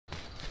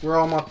Where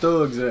all my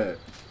thugs at?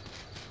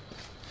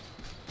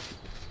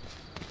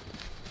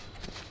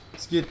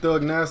 Let's get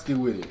thug nasty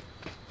with it.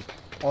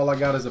 All I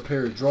got is a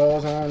pair of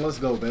drawers on. Let's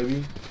go,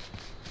 baby.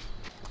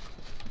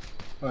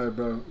 Alright,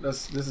 bro.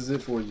 This is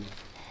it for you.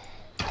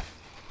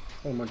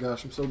 Oh my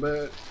gosh, I'm so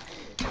bad.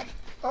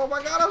 Oh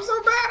my god, I'm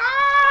so bad.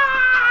 Ah!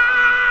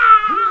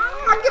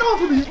 Get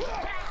off of me.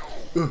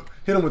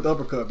 Hit him with the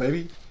uppercut,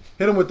 baby.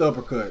 Hit him with the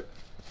uppercut.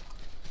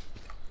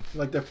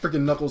 Like that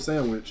freaking knuckle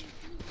sandwich.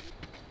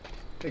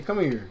 Hey, come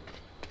here.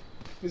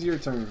 It's your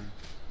turn.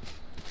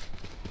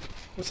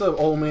 What's up,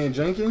 old man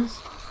Jenkins?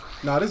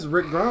 Nah, this is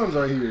Rick Grimes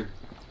right here.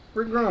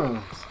 Rick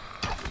Grimes.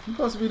 You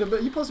supposed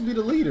to be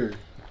the leader.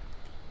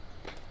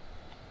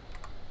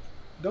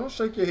 Don't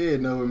shake your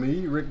head no at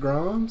me, Rick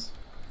Grimes.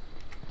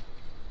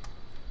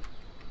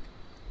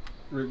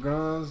 Rick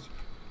Grimes,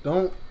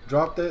 don't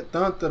drop that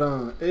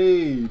thun-ta-dun.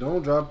 Hey,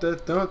 don't drop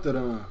that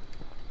thun-ta-dun.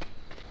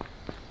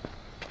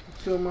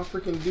 Kill my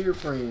freaking dear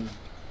friend.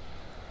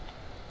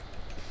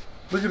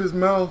 Look at his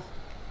mouth.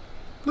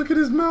 Look at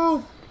his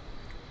mouth.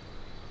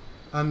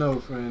 I know,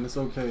 friend. It's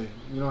okay.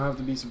 You don't have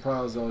to be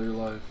surprised all your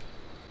life.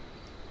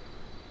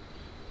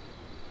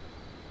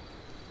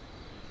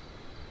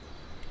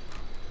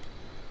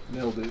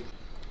 Nailed it.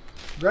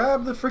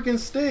 Grab the freaking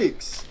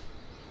sticks.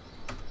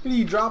 What are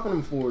you dropping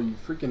them for, you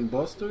freaking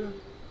buster?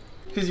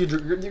 Cause you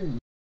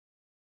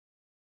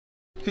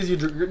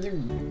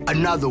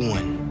another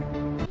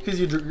one. Cause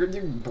you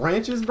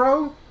branches,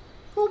 bro?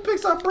 Who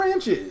picks up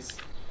branches?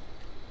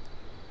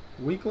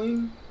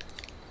 Weakling?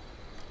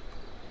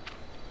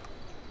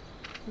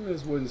 Look at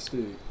this wooden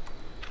stick.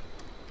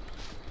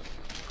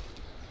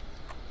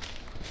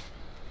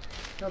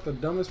 Got the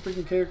dumbest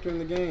freaking character in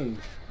the game.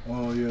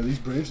 Oh yeah, these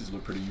branches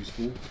look pretty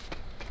useful.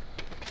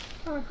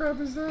 What kind of crap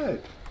is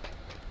that?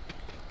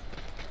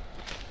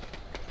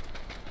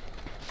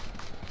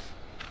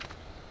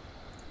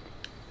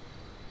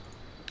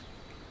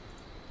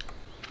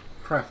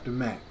 Craft to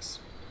max.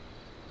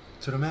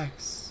 To the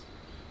max.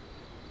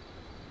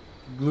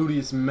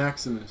 Gluteus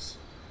maximus.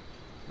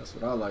 That's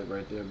what I like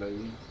right there,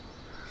 baby.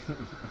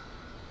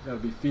 Gotta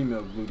be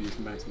female gluteus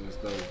maximus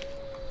though.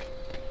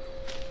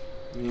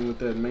 Me with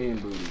that man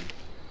booty.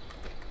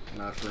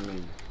 Not for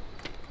me.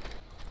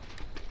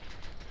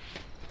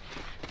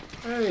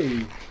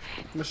 Hey,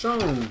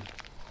 Michonne.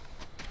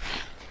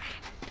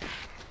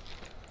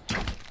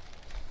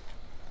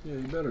 Yeah,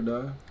 you better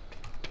die.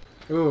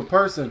 Ooh, a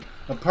person.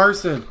 A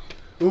person.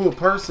 Ooh, a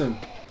person.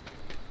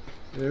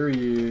 There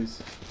he is.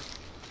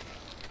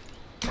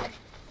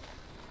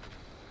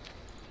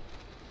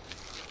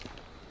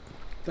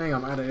 Dang,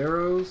 I'm out of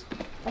arrows.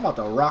 I'm about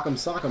to rock him,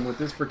 sock him with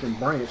this freaking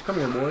branch. Come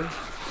here, boy.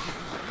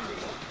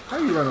 How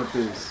you run up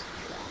this?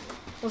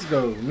 Let's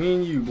go. Me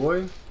and you,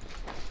 boy.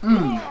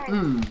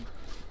 Come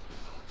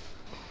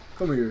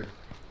here.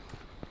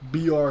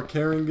 B.R.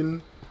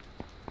 Carrigan.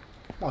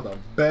 I'm about to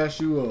bash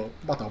you up.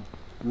 I'm about to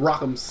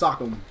rock him, sock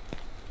him.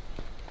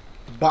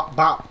 Bop,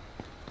 bop.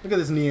 Look at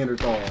this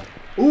Neanderthal.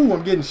 Ooh,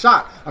 I'm getting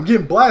shot. I'm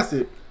getting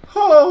blasted.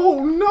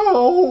 Oh,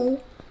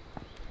 no.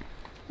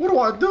 What do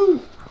I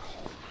do?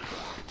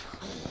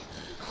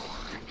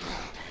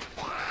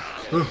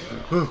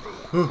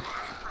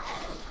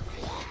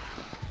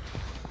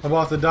 I'm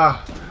about to die.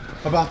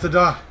 I'm about to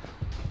die.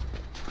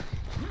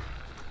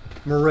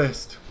 I'm gonna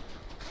rest.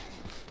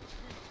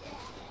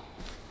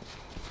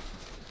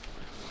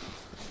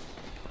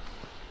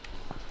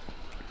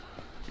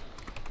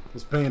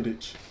 Let's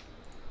bandage.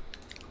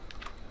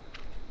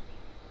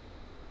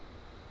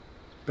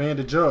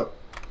 Bandage up.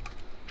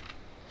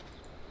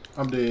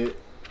 I'm dead.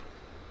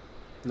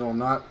 No, I'm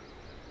not.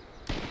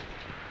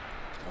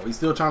 Oh, he's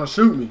still trying to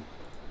shoot me.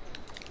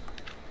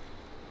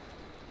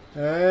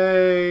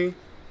 Hey.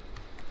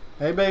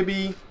 Hey,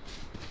 baby.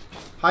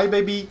 Hi,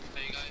 baby.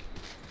 Hey, guy.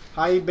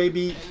 Hi,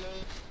 baby.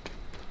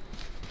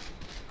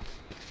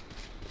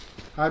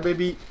 Hi,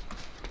 baby.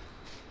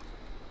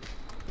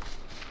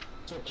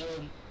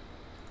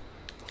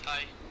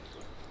 Hi.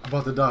 I'm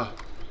about to die.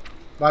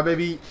 Bye,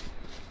 baby.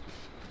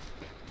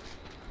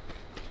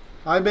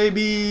 Hi,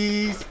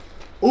 babies.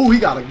 Ooh, he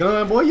got a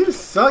gun, boy. You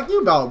suck.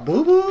 You about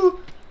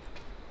boo-boo.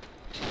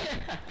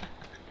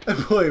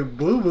 That boy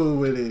boo-boo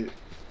with it.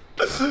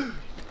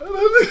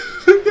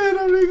 Look at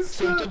him, he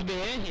suck.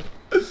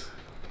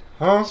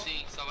 Huh?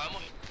 Sim, só vai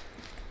morrer.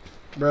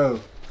 Bro.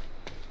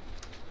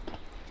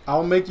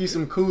 I'll make you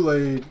some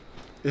Kool-Aid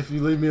if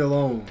you leave me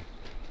alone.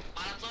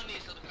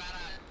 Maratonista do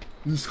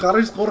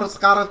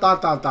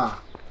caralho.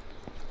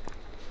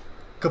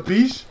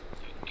 Capiche?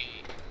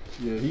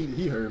 Yeah,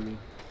 he heard me.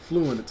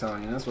 Fluent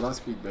Italian. That's what I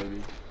speak,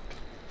 baby.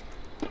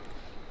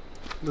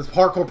 Let's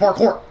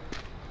parkour.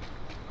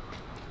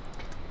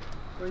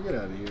 Boy, get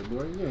out of here,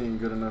 boy. You ain't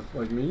good enough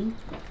like me.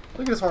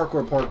 Look at this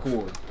hardcore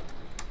parkour.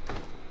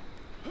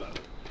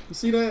 You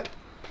see that?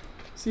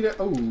 See that?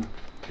 Oh.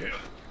 Yeah.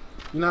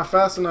 You're not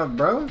fast enough,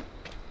 bro.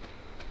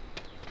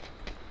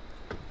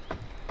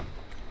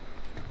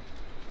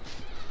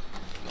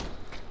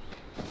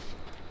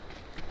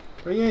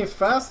 Bro, you ain't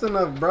fast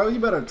enough, bro. You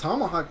better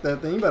tomahawk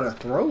that thing. You better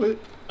throw it.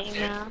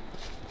 Yeah.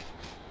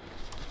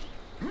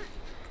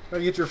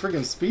 Gotta get your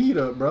freaking speed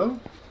up, bro.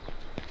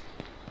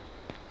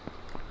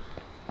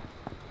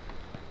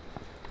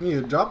 You need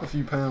to drop a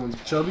few pounds,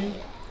 chubby.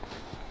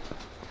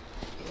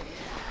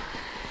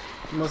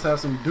 He must have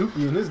some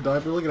dookie in his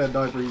diaper. Look at that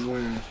diaper he's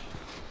wearing.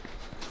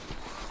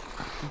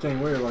 He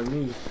can't wear it like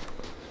me.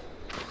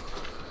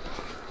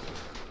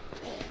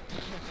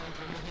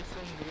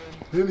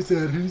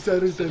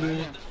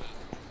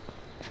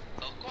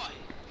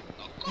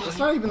 That's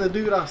not even the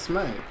dude I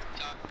smacked.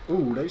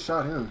 Ooh, they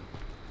shot him.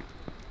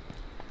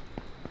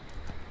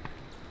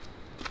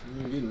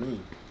 You ain't getting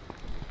me.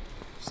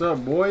 What's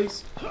up,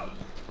 boys? Oh,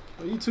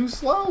 you too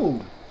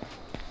slow.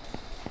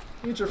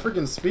 Get your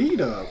freaking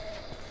speed up.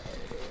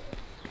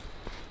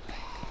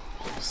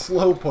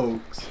 Slow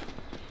pokes.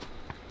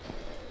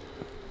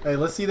 Hey,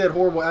 let's see that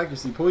horrible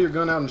accuracy. Pull your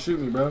gun out and shoot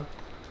me, bro.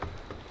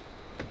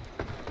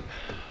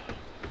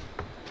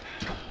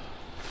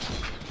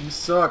 You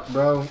suck,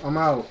 bro. I'm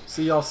out.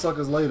 See y'all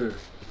suckers later.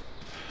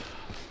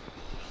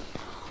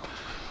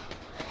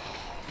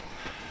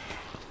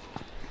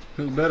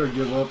 You better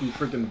give up, you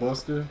freaking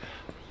buster.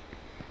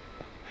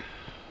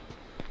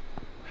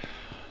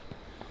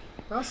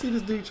 I see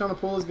this dude trying to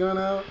pull his gun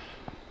out.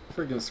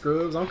 Freaking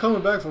scrubs. I'm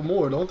coming back for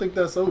more. Don't think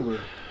that's over.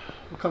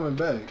 I'm coming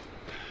back.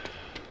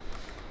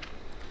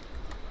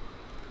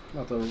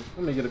 Let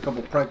me get a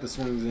couple practice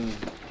swings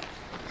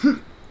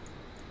in.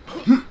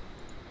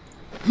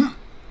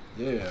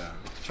 Yeah.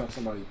 Chop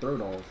somebody's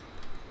throat off.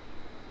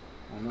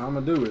 I don't know how I'm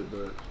going to do it,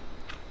 but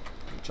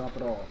I'll chop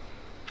it off.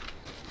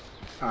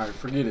 Alright,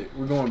 forget it.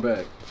 We're going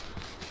back.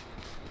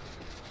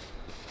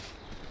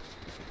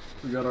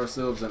 We got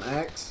ourselves an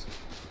axe.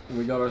 And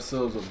we got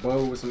ourselves a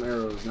bow with some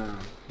arrows now.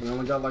 We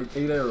only got like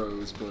 8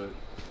 arrows, but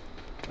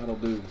that'll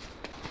do.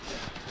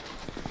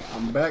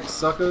 I'm back,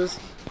 suckers.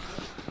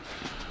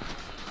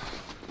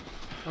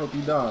 Hope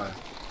you die.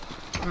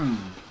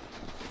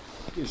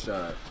 Get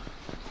shot.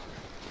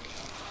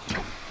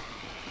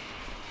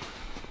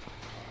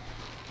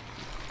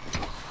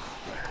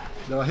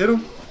 Did I hit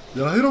him?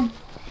 Did I hit him?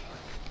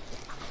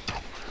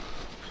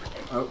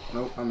 Oh,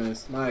 nope, I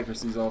missed. My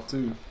accuracy's off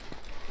too.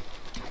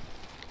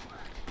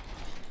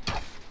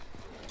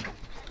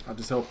 I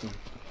just helped him.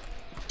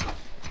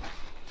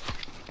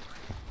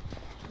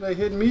 What they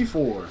hitting me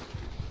for?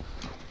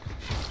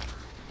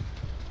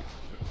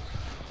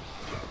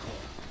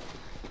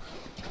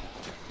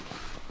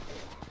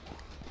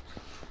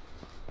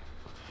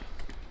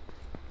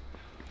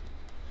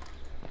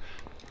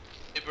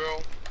 Hey, bro.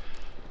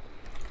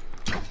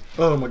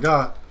 Oh my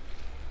god.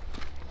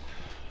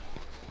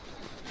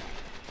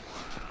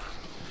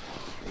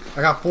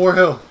 I got 4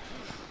 health.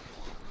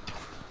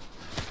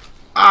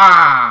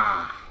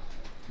 Ah!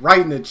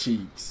 Right in the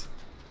cheeks.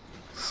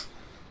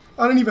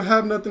 I didn't even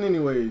have nothing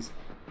anyways.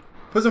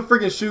 Put some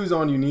freaking shoes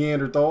on, you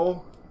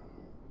Neanderthal.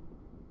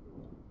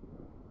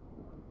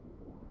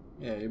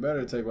 Yeah, you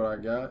better take what I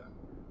got.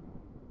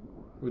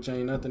 Which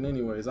ain't nothing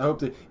anyways. I hope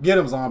to get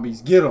them,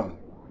 zombies. Get them.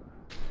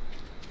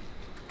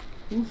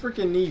 Who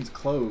freaking needs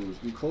clothes?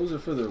 You clothes are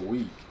for the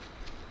weak.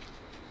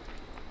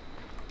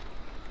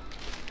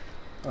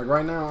 Like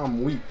right now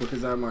I'm weak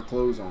because I have my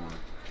clothes on.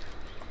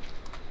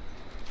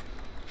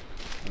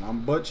 When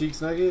I'm butt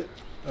cheeks naked,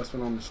 that's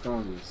when I'm the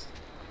strongest.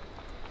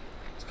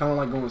 It's kind of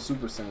like going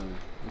Super Saiyan.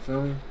 You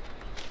feel me?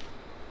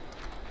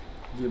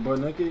 You get butt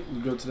naked,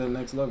 you go to that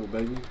next level,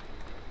 baby.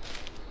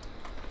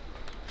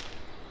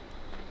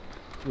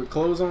 With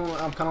clothes on,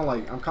 I'm kind of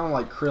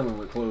like Krillin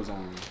with clothes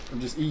on. I'm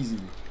just easy.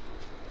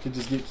 Could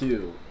just get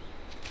killed.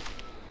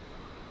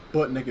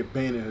 Butt naked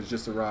bandit has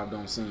just arrived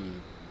on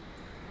scene.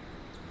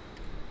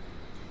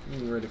 You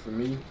ain't ready for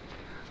me.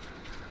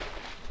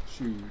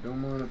 Shoot, don't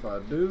mind if I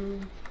do.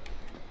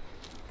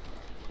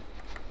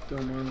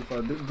 Don't mind if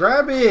I do.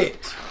 Grab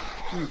it!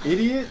 You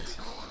idiot!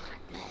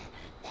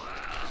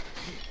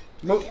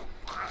 Mo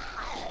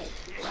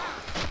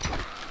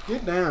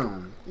Get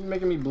down. You're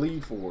making me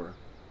bleed for.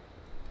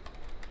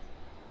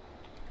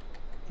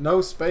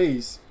 No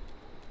space.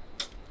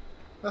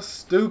 That's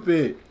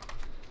stupid.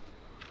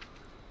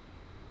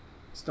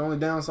 It's the only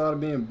downside of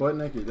being butt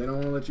naked. They don't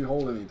want to let you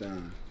hold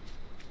anything.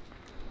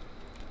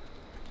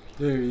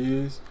 There he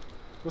is.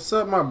 What's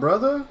up, my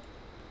brother?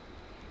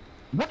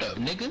 What up,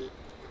 nigga?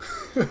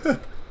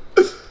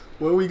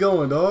 Where we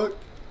going, dog?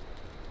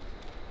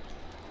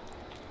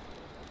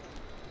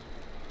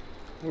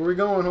 Where we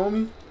going,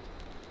 homie?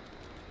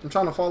 I'm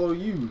trying to follow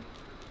you.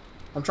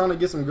 I'm trying to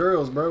get some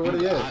girls, bro. Where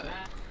they at?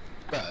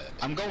 Bro,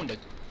 I'm going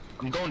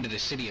to the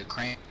city of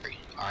Cranberry.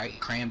 All right,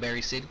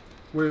 Cranberry City.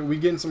 Where we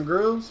getting some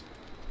girls?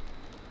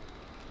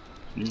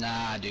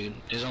 Nah, dude.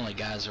 There's only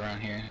guys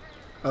around here.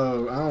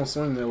 Oh, I don't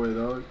swing that way,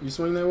 dog. You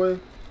swing that way?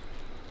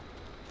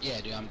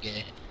 Yeah, dude. I'm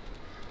gay.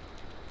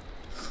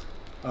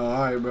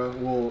 Alright, bro.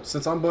 Well,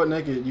 since I'm butt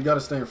naked, you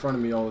gotta stay in front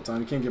of me all the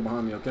time. You can't get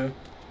behind me, okay?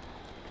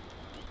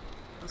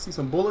 I see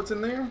some bullets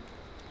in there.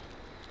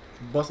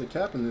 Busted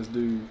cap in this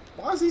dude.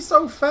 Why is he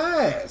so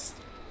fast?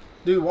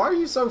 Dude, why are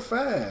you so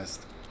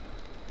fast?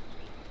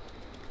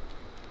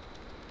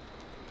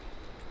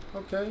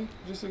 Okay,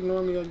 just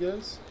ignore me, I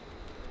guess.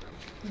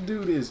 This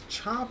dude is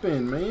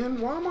chopping, man.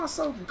 Why am I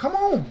so... Come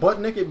on,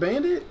 butt-naked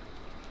bandit.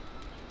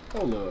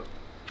 Hold up.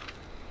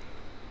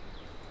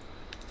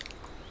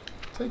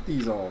 Take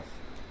these off.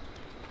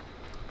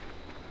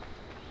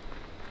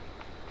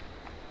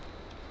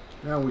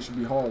 Now we should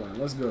be hauling.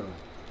 Let's go.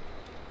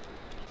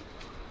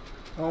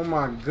 Oh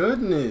my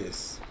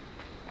goodness.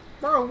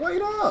 Bro,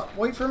 wait up.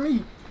 Wait for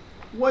me.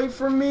 Wait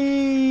for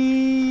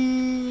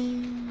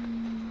me.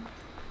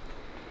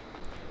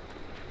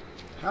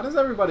 How does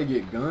everybody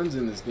get guns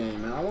in this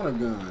game, man? I want a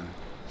gun.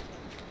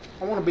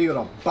 I want to be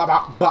able to bop,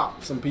 bop,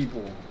 bop some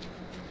people.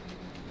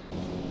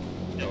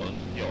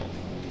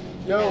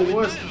 Yo,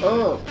 what's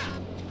up?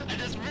 I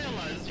just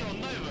realized, yo,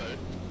 Novo.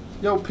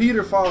 Yo,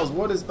 Peter Falls,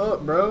 what is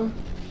up, bro?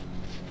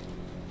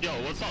 Yo,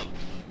 what's up?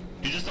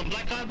 You just some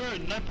black guy, bro?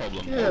 No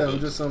problem. Yeah, I'm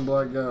just some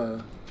black guy.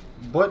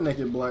 Butt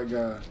naked black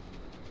guy.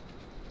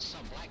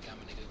 Some black guy,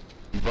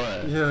 my nigga.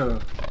 Bro. Yeah.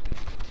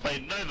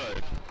 Wait,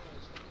 Novo.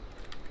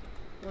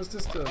 What's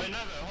this stuff? Wait,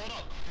 Novo, hold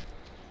up.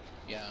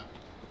 Yeah.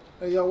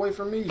 Hey, y'all wait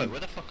for me. Wait, where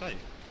the fuck are you?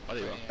 Oh,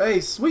 there you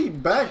Hey,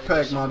 sweet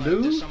backpack, my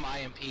There's dude. some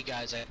IMP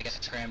guys I guess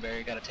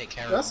Cranberry gotta take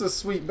care That's of. a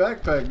sweet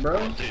backpack, bro.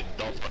 Oh, dude,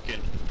 don't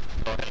fucking...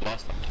 Don't hit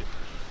last time, dude.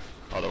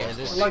 Oh, the last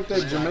this- I like that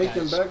this black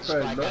Jamaican guy's- backpack, this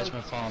black bro. guy's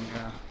been following me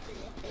around.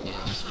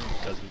 Yeah. Just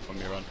because we from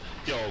your run.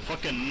 Yo,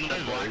 fucking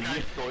Novo, you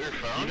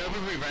know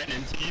when we ran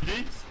into you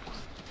dudes?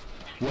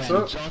 What's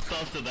When? up? Just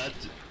after that,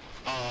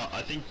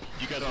 I think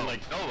you guys were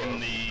like in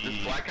the...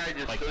 This black guy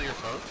just like, steal your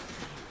phone?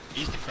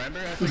 East of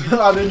Cranberry, I think?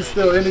 I didn't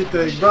steal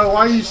anything, bro.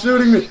 Why are you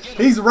shooting me?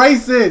 He's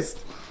racist.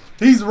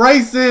 He's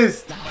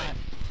racist.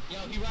 Yo,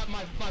 he robbed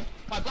my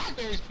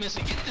Blackberry's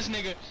missing. Get this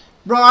nigga.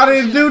 Bro, I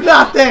didn't do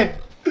nothing.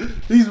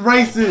 He's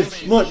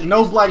racist. Look,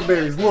 no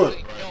blackberries. Look.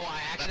 Yo,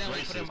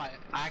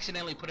 I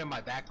accidentally put it in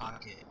my back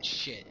pocket.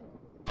 Shit.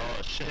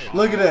 Oh, shit.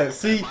 Look at that.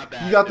 See, My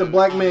bad, you got the dude.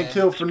 black man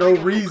killed for no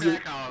reason.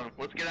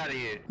 Let's get out of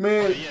here.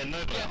 Man, Yeah, no,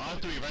 but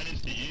after we ran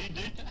into you,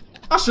 dude.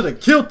 I should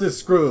have killed this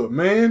scrub,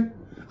 man.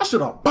 I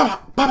should have.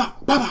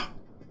 I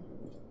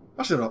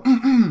should have.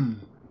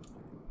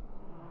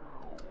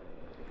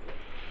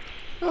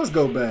 Let's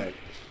go back.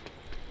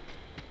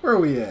 Where are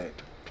we at?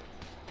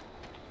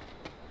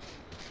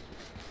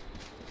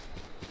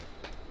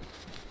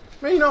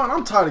 Man, you know what?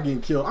 I'm tired of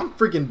getting killed. I'm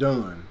freaking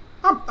done.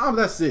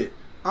 That's it.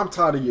 I'm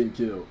tired of getting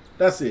killed.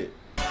 That's it.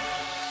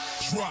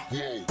 Drop.